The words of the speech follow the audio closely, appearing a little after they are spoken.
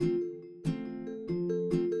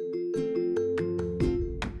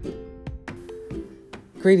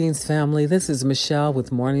Greetings, family. This is Michelle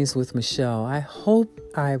with Mornings with Michelle.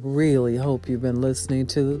 I really hope you've been listening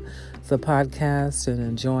to the podcast and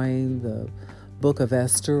enjoying the book of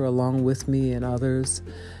Esther along with me and others.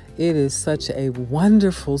 It is such a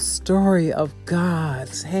wonderful story of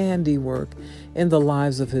God's handiwork in the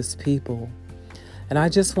lives of His people. And I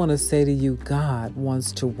just want to say to you, God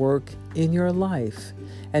wants to work in your life,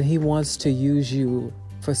 and He wants to use you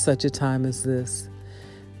for such a time as this.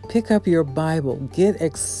 Pick up your Bible. Get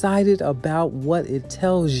excited about what it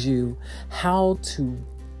tells you, how to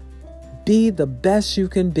be the best you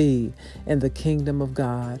can be in the kingdom of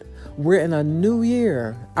God. We're in a new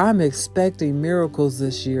year. I'm expecting miracles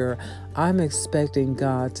this year. I'm expecting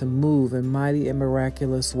God to move in mighty and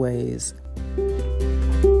miraculous ways.